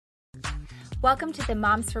Welcome to the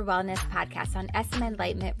Moms for Wellness podcast on SM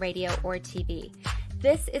Enlightenment Radio or TV.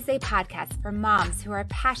 This is a podcast for moms who are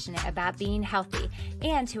passionate about being healthy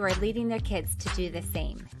and who are leading their kids to do the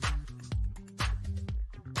same.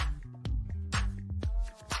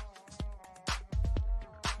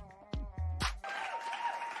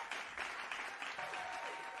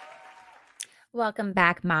 Welcome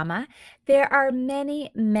back, Mama. There are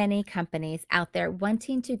many companies out there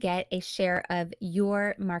wanting to get a share of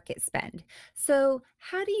your market spend. So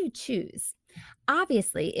how do you choose?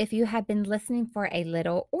 Obviously, if you have been listening for a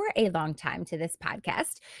little or a long time to this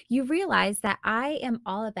podcast, you realize that I am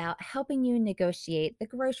all about helping you negotiate the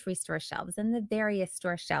grocery store shelves and the various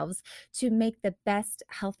store shelves to make the best,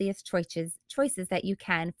 healthiest choices that you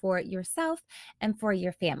can for yourself and for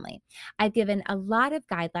your family. I've given a lot of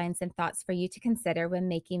guidelines and thoughts for you to consider when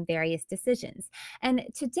making various decisions. And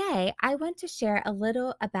today, I want to share a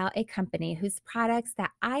little about a company whose products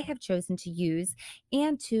that I have chosen to use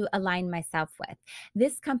and to align myself with.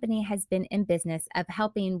 This company has been in business of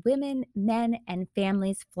helping women, men, and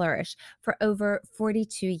families flourish for over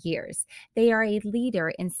 42 years. They are a leader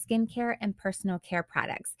in skincare and personal care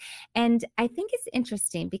products. And I think it's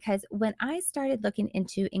interesting because when I started looking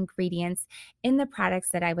into ingredients in the products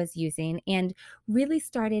that I was using and really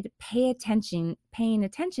started paying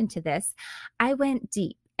attention to this, I went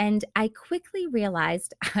deep. And I quickly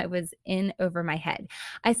realized I was in over my head.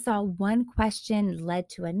 I saw one question led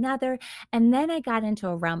to another, and then I got into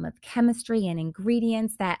a realm of chemistry and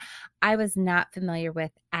ingredients that I was not familiar with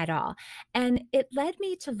at all. And it led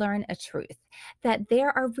me to learn a truth that there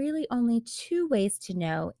are really only two ways to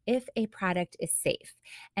know if a product is safe.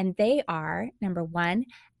 And they are, number one,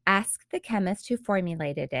 ask the chemist who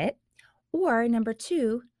formulated it, or number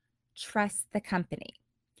two, trust the company.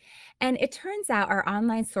 And it turns out our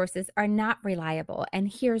online sources are not reliable,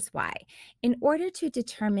 and here's why. In order to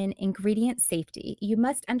determine ingredient safety, you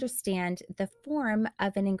must understand the form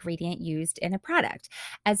of an ingredient used in a product,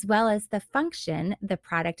 as well as the function the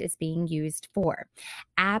product is being used for.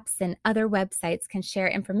 Apps and other websites can share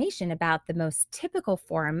information about the most typical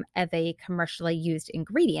form of a commercially used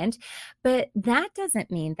ingredient, but that doesn't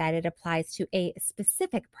mean that it applies to a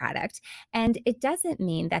specific product, and it doesn't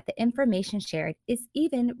mean that the information shared is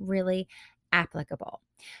even really applicable.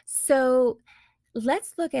 So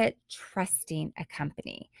let's look at trusting a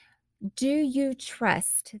company. Do you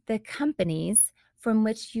trust the companies from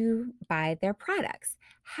which you buy their products?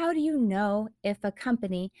 How do you know if a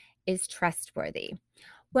company is trustworthy?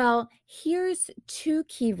 Well, here's two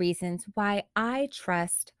key reasons why I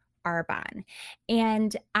trust Arbonne.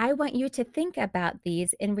 And I want you to think about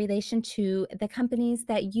these in relation to the companies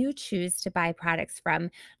that you choose to buy products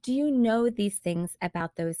from. Do you know these things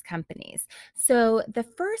about those companies? So the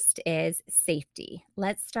first is safety.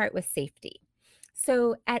 Let's start with safety.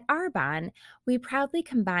 So at Arbonne, we proudly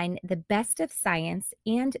combine the best of science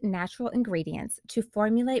and natural ingredients to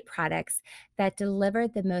formulate products that deliver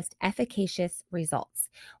the most efficacious results.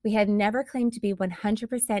 We have never claimed to be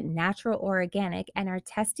 100% natural or organic, and our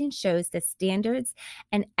testing shows the standards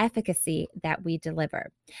and efficacy that we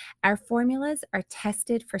deliver. Our formulas are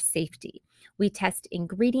tested for safety. We test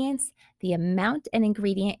ingredients, the amount an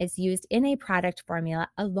ingredient is used in a product formula,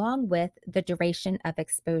 along with the duration of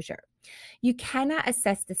exposure. You cannot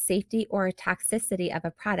assess the safety or toxicity of a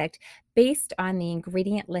product based on the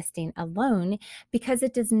ingredient listing alone because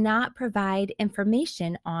it does not provide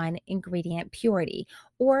information on ingredient purity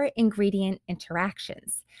or ingredient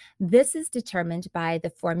interactions. This is determined by the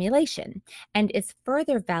formulation and is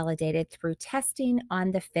further validated through testing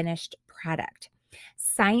on the finished product.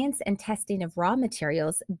 Science and testing of raw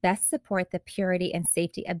materials best support the purity and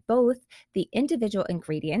safety of both the individual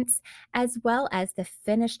ingredients as well as the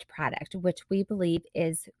finished product, which we believe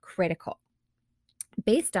is critical.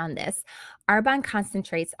 Based on this, Arbonne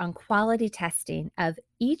concentrates on quality testing of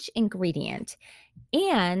each ingredient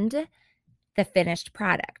and the finished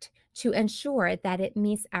product to ensure that it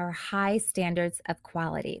meets our high standards of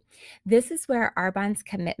quality. This is where Arbonne's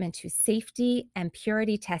commitment to safety and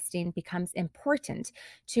purity testing becomes important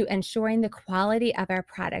to ensuring the quality of our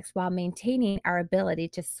products while maintaining our ability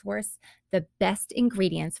to source the best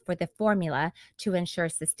ingredients for the formula to ensure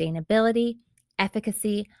sustainability,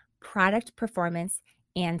 efficacy, product performance,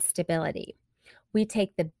 and stability. We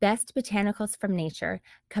take the best botanicals from nature,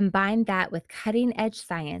 combine that with cutting-edge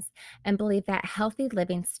science, and believe that healthy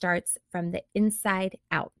living starts from the inside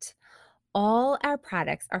out. All our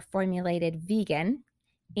products are formulated vegan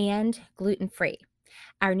and gluten-free.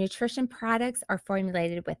 Our nutrition products are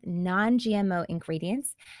formulated with non-GMO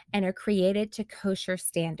ingredients and are created to kosher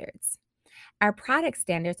standards. Our product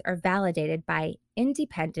standards are validated by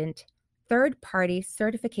independent third-party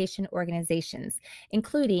certification organizations,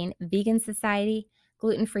 including Vegan Society,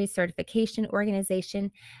 Gluten-Free Certification Organization,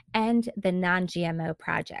 and the Non-GMO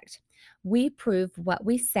Project. We prove what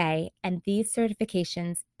we say, and these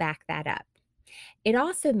certifications back that up. It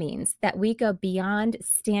also means that we go beyond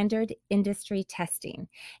standard industry testing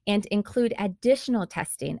and include additional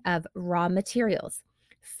testing of raw materials,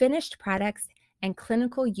 finished products, and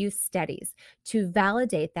clinical use studies to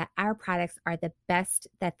validate that our products are the best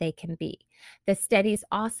that they can be. The studies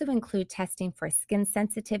also include testing for skin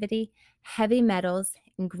sensitivity, heavy metals,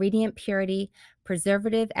 ingredient purity,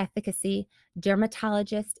 preservative efficacy,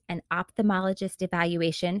 dermatologist and ophthalmologist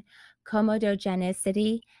evaluation,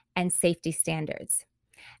 comodogenicity, and safety standards.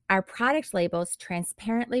 Our product labels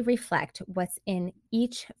transparently reflect what's in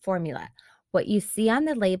each formula. What you see on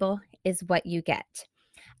the label is what you get.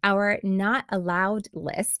 Our not allowed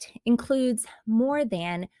list includes more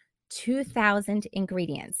than 2,000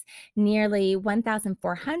 ingredients. Nearly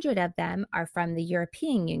 1,400 of them are from the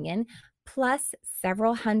European Union, plus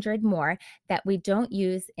several hundred more that we don't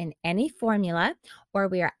use in any formula or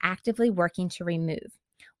we are actively working to remove.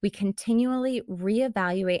 We continually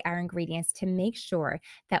reevaluate our ingredients to make sure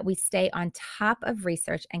that we stay on top of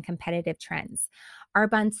research and competitive trends.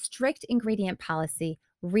 Arbonne's strict ingredient policy,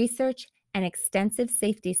 research, and extensive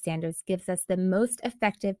safety standards gives us the most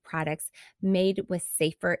effective products made with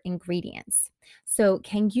safer ingredients. So,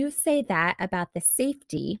 can you say that about the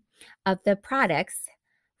safety of the products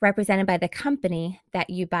represented by the company that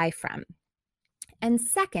you buy from? And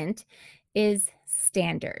second is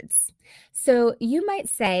standards. So you might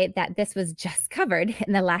say that this was just covered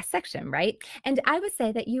in the last section, right? And I would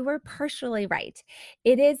say that you were partially right.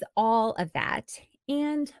 It is all of that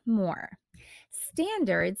and more.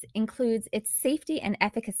 Standards includes its safety and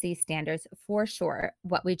efficacy standards for sure,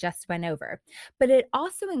 what we just went over, but it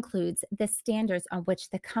also includes the standards on which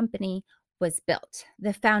the company was built,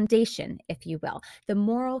 the foundation, if you will, the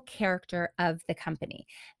moral character of the company.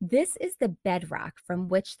 This is the bedrock from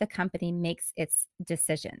which the company makes its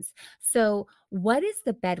decisions. So, what is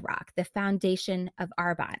the bedrock, the foundation of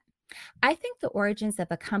Arbonne? I think the origins of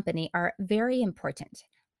a company are very important.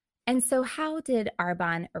 And so, how did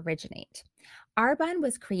Arbonne originate? Arbonne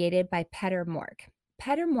was created by Petter Mork.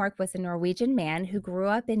 Petter Mork was a Norwegian man who grew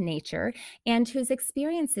up in nature and whose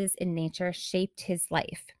experiences in nature shaped his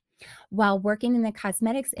life. While working in the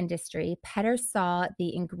cosmetics industry, Petter saw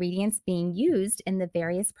the ingredients being used in the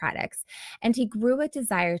various products, and he grew a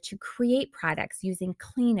desire to create products using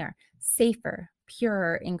cleaner, safer,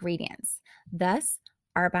 purer ingredients. Thus,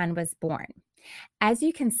 Arbonne was born. As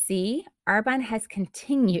you can see, Arbonne has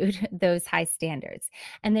continued those high standards,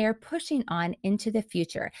 and they are pushing on into the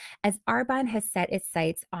future as Arbonne has set its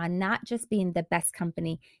sights on not just being the best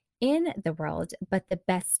company in the world, but the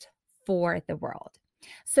best for the world.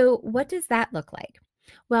 So, what does that look like?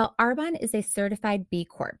 Well, Arbonne is a certified B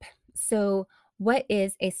Corp. So, what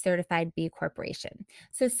is a certified B corporation?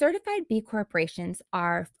 So, certified B corporations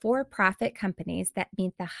are for profit companies that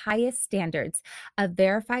meet the highest standards of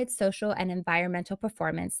verified social and environmental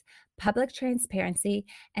performance, public transparency,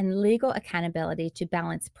 and legal accountability to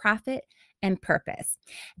balance profit and purpose.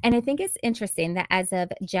 And I think it's interesting that as of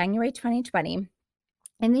January 2020,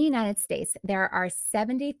 in the United States, there are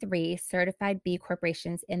 73 certified B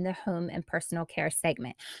corporations in the home and personal care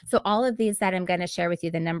segment. So all of these that I'm going to share with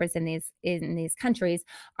you, the numbers in these countries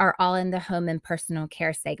are all in the home and personal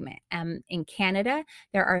care segment. In Canada,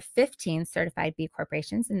 there are 15 certified B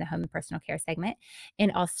corporations in the home and personal care segment.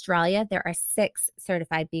 In Australia, there are 6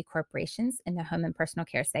 certified B corporations in the home and personal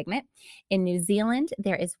care segment. In New Zealand,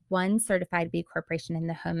 there is 1 certified B corporation in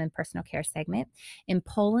the home and personal care segment. In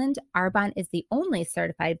Poland, Arbonne is the only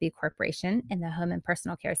certified B corporation in the home and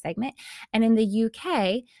personal care segment. And in the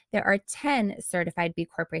UK, there are 10 certified B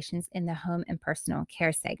corporations in the home and personal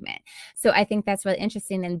care segment. So I think that's really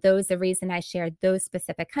interesting. And the reason I shared those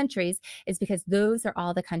specific countries is because those are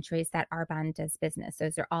all the countries that Arbonne does business.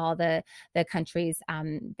 Those are all the countries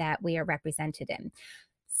that we are represented in.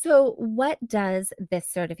 So, what does this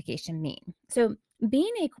certification mean? So,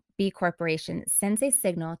 being a B corporation sends a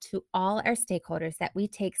signal to all our stakeholders that we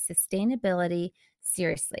take sustainability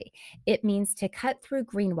seriously. It means to cut through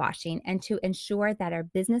greenwashing and to ensure that our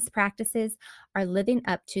business practices are living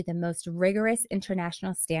up to the most rigorous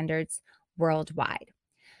international standards worldwide.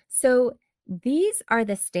 So, these are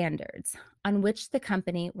the standards on which the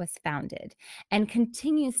company was founded and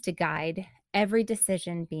continues to guide every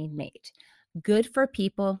decision being made. Good for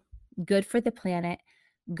people, good for the planet,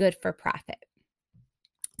 good for profit.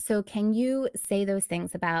 So, can you say those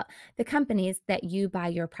things about the companies that you buy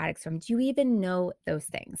your products from? Do you even know those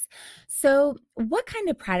things? So, what kind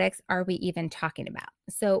of products are we even talking about?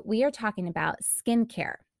 So, we are talking about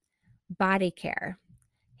skincare, body care,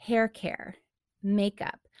 hair care,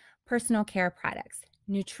 makeup, personal care products,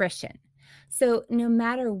 nutrition. So, no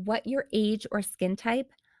matter what your age or skin type,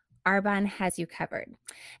 Arbonne has you covered.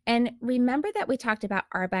 And remember that we talked about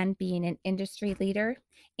Arbonne being an industry leader.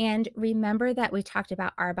 And remember that we talked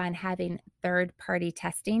about Arbonne having third-party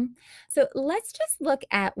testing. So let's just look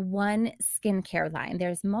at one skincare line.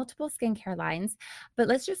 There's multiple skincare lines, but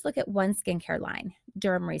let's just look at one skincare line,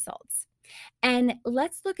 Derm Results. And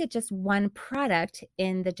let's look at just one product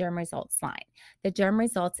in the Derm Results line, the Derm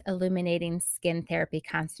Results Illuminating Skin Therapy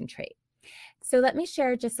Concentrate. So let me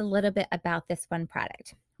share just a little bit about this one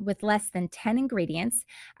product. With less than 10 ingredients,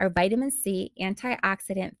 our vitamin C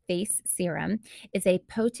antioxidant face serum is a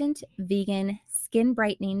potent vegan skin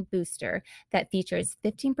brightening booster that features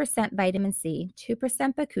 15% vitamin C,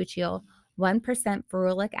 2% bakuchiol, 1%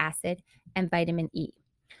 ferulic acid, and vitamin E.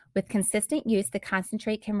 With consistent use, the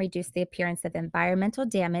concentrate can reduce the appearance of environmental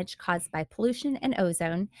damage caused by pollution and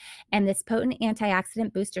ozone, and this potent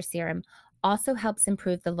antioxidant booster serum also helps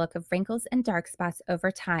improve the look of wrinkles and dark spots over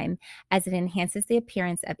time as it enhances the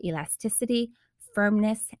appearance of elasticity,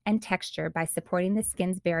 firmness, and texture by supporting the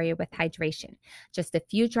skin's barrier with hydration. Just a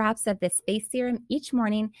few drops of this face serum each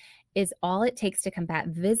morning is all it takes to combat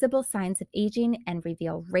visible signs of aging and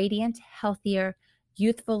reveal radiant, healthier,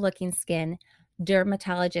 youthful-looking skin,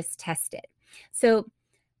 dermatologist tested. So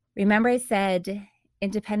remember I said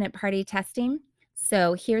independent party testing?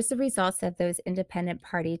 So here's the results of those independent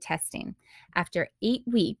party testing. After 8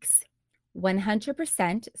 weeks,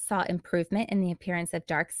 100% saw improvement in the appearance of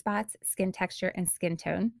dark spots, skin texture, and skin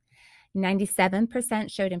tone.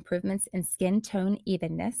 97% showed improvements in skin tone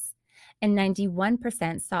evenness, and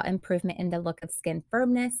 91% saw improvement in the look of skin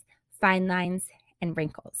firmness, fine lines, and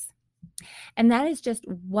wrinkles. And that is just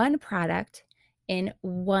one product in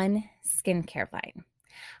one skincare line.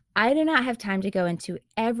 I do not have time to go into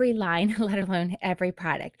every line, let alone every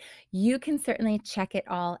product. You can certainly check it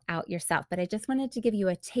all out yourself, but I just wanted to give you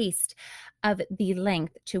a taste of the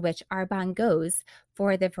length to which Arbonne goes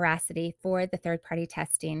for the veracity, for the third-party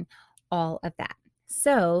testing, all of that.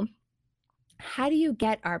 So how do you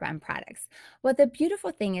get Arbonne products? Well, the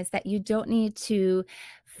beautiful thing is that you don't need to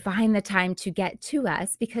find the time to get to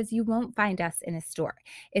us because you won't find us in a store.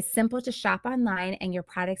 It's simple to shop online and your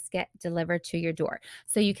products get delivered to your door.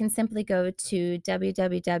 So you can simply go to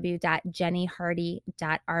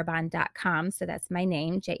www.jenniehardy.arbonne.com. So that's my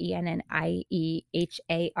name,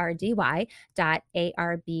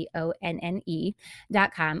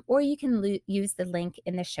 JennieHardy.ARBONNE.com, or you can use the link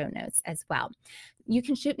in the show notes as well. You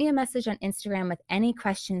can shoot me a message on Instagram with any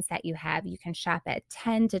questions that you have. You can shop at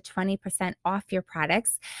 10 to 20% off your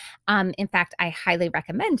products. In fact, I highly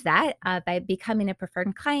recommend that. By becoming a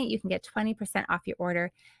preferred client, you can get 20% off your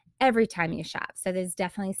order every time you shop. So there's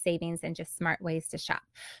definitely savings and just smart ways to shop.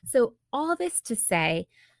 So all this to say,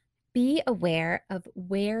 be aware of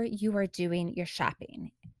where you are doing your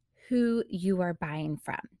shopping, who you are buying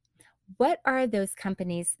from. What are those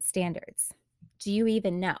companies' standards? Do you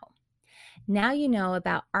even know? Now you know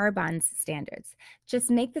about Arbonne's standards. Just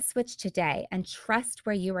make the switch today and trust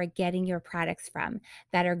where you are getting your products from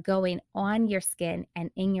that are going on your skin and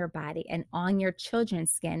in your body and on your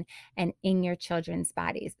children's skin and in your children's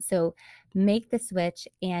bodies. So make the switch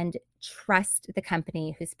and trust the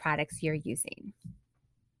company whose products you're using.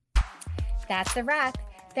 That's a wrap.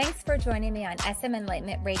 Thanks for joining me on SM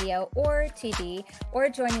Enlightenment Radio or TV, or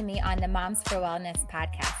joining me on the Moms for Wellness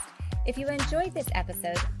podcast. If you enjoyed this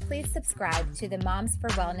episode, please subscribe to the Moms for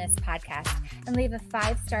Wellness podcast and leave a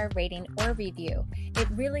 5-star rating or review. It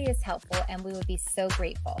really is helpful and we would be so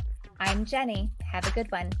grateful. I'm Jennie. Have a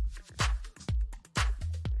good one.